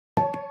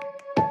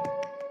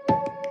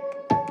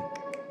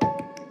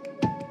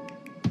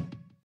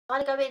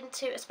Going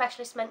to a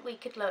specialist meant we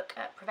could look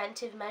at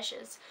preventive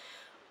measures.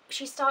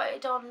 She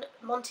started on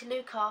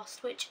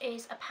Montelukast, which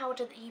is a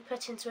powder that you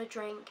put into a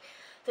drink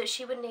that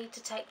she would need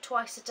to take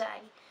twice a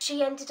day.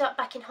 She ended up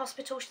back in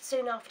hospital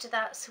soon after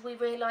that, so we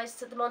realised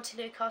that the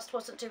Montelukast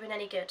wasn't doing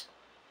any good.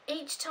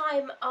 Each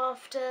time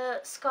after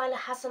Skylar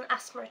has an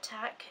asthma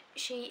attack,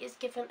 she is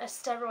given a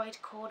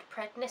steroid called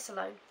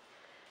prednisolone.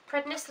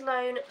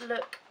 Prednisolone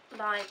look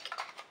like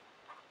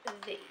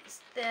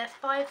these. They're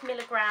 5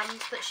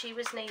 milligrams that she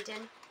was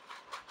needing,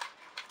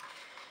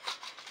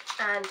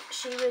 and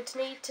she would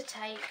need to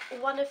take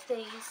one of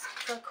these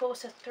for a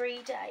course of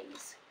 3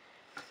 days.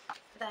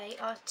 They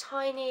are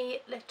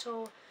tiny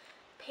little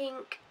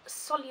pink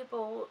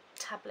soluble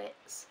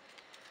tablets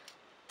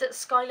that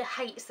Skylar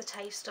hates the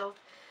taste of,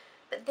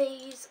 but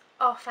these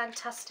are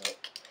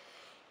fantastic.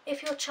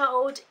 If your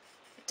child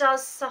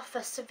does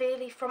suffer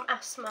severely from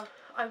asthma,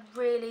 I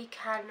really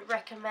can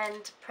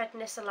recommend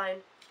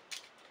prednisolone.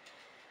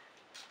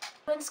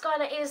 When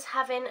Skylar is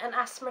having an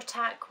asthma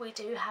attack, we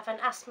do have an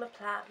asthma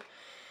plan.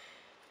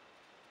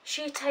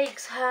 She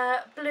takes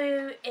her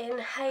blue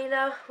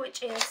inhaler,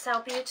 which is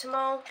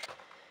salbutamol.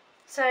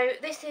 So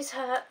this is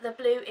the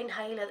blue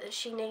inhaler that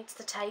she needs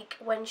to take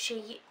when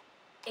she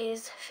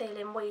is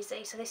feeling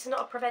wheezy. So this is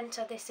not a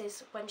preventer, this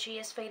is when she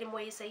is feeling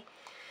wheezy.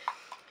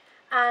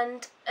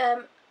 And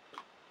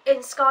in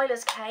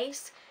Skylar's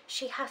case,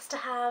 she has to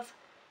have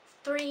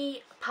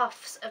 3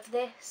 puffs of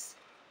this.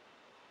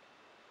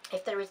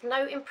 If there is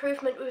no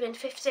improvement within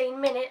 15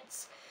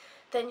 minutes,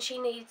 then she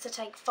needs to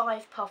take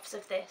 5 puffs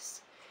of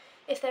this.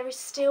 If there is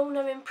still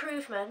no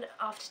improvement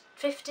after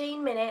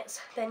 15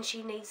 minutes, then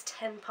she needs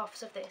 10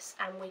 puffs of this,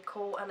 and we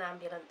call an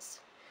ambulance.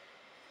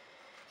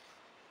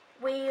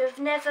 We have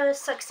never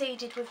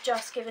succeeded with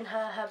just giving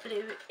her her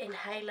blue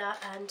inhaler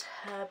and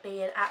her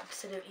being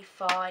absolutely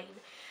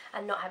fine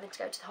and not having to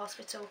go to the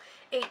hospital.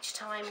 Each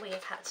time we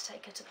have had to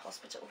take her to the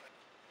hospital.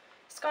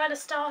 Skylar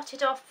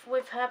started off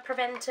with her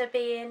preventer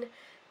being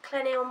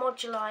Clenil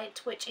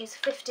Modulite, which is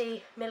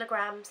 50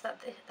 milligrams,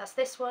 that's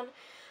this one,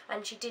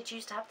 and she did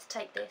used to have to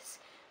take this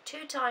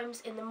 2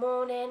 times in the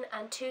morning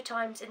and 2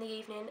 times in the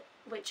evening,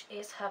 which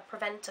is her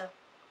preventer.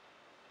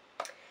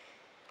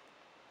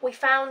 We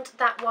found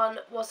that one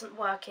wasn't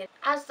working.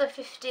 As the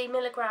 50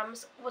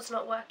 milligrams was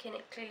not working,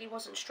 it clearly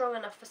wasn't strong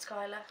enough for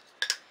Skylar.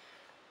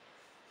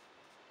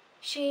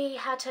 She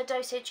had her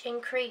dosage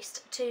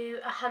increased to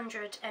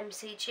 100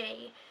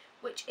 mcg,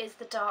 which is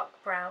the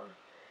dark brown.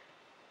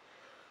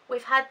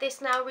 We've had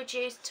this now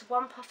reduced to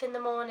 1 puff in the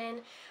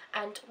morning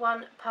and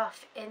 1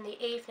 puff in the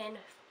evening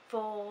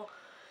for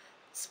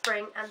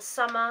spring and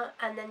summer,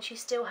 and then she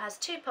still has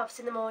 2 puffs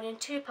in the morning,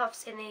 2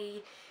 puffs in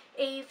the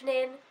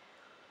evening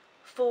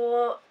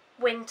for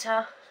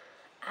winter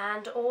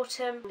and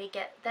autumn.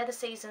 They're the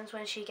seasons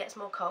when she gets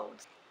more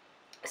colds.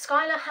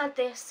 Skylar had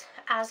this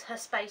as her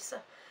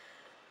spacer,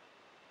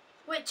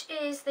 which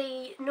is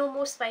the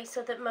normal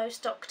spacer that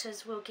most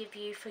doctors will give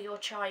you for your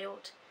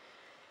child.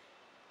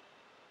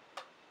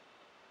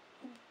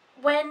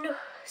 When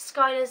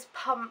Skylar's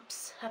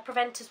pumps, her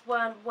preventers,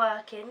 weren't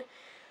working,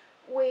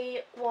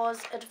 we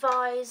was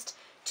advised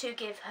to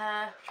give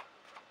her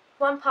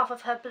 1 puff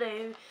of her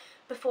blue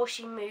before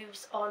she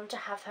moves on to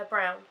have her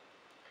brown.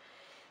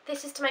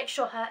 This is to make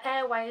sure her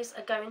airways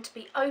are going to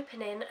be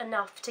opening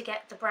enough to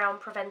get the brown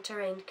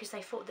preventer in, because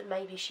they thought that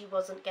maybe she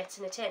wasn't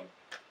getting it in.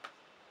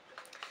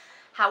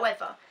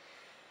 However,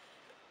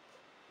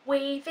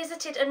 we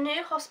visited a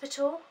new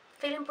hospital,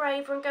 feeling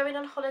braver and going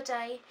on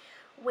holiday.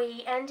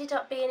 We ended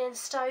up being in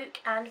Stoke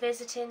and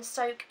visiting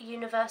Stoke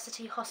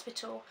University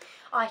Hospital.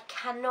 I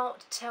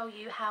cannot tell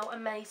you how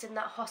amazing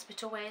that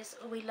hospital is.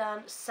 We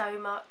learned so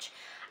much,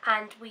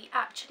 and we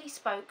actually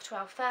spoke to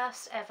our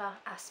first ever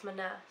asthma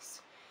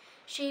nurse.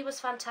 She was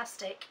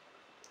fantastic.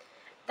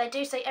 They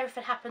do say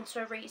everything happens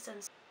for a reason.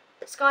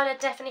 Skylar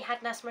definitely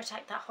had an asthma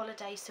attack that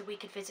holiday, so we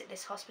could visit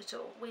this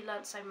hospital. We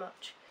learnt so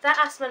much. That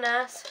asthma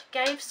nurse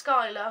gave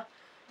Skylar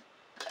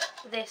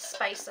this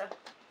spacer.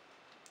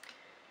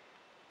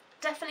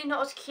 Definitely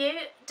not as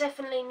cute,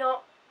 definitely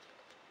not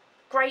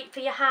great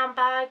for your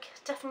handbag,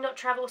 definitely not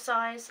travel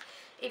size,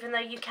 even though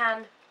you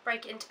can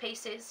break it into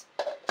pieces.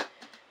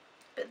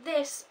 But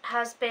this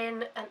has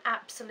been an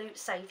absolute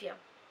saviour.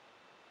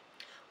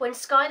 When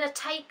Skylar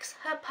takes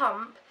her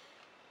pump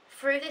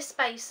through this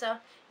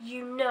spacer,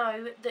 you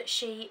know that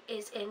she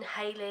is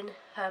inhaling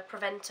her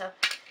preventer,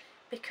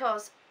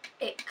 because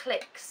it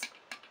clicks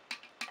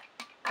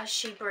as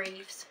she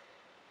breathes.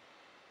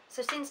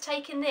 So since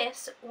taking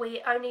this,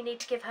 we only need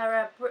to give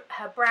her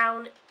her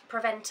brown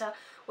preventer.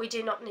 We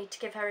do not need to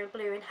give her a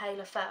blue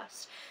inhaler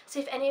first. So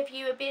if any of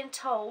you are being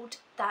told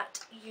that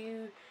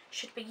you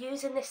should be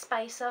using this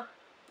spacer,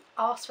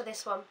 ask for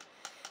this one.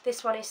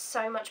 This one is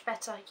so much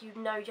better. You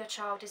know your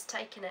child is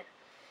taking it.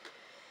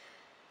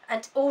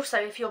 And also,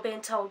 if you're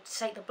being told to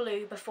take the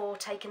blue before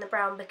taking the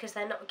brown because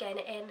they're not getting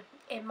it in,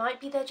 it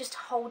might be they're just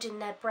holding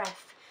their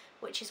breath,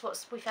 which is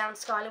what we found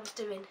Skylar was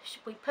doing.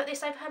 We put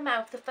this over her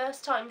mouth the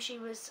first time she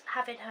was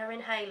having her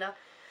inhaler,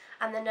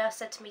 and the nurse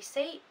said to me,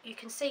 see, you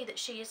can see that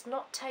she is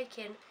not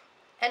taking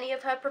any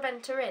of her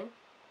preventer in.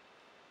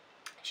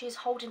 She's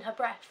holding her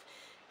breath.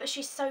 But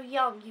she's so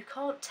young, you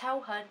can't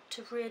tell her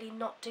to really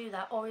not do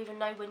that or even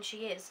know when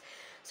she is.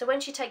 So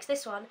when she takes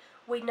this one,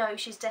 we know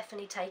she's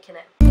definitely taken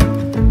it.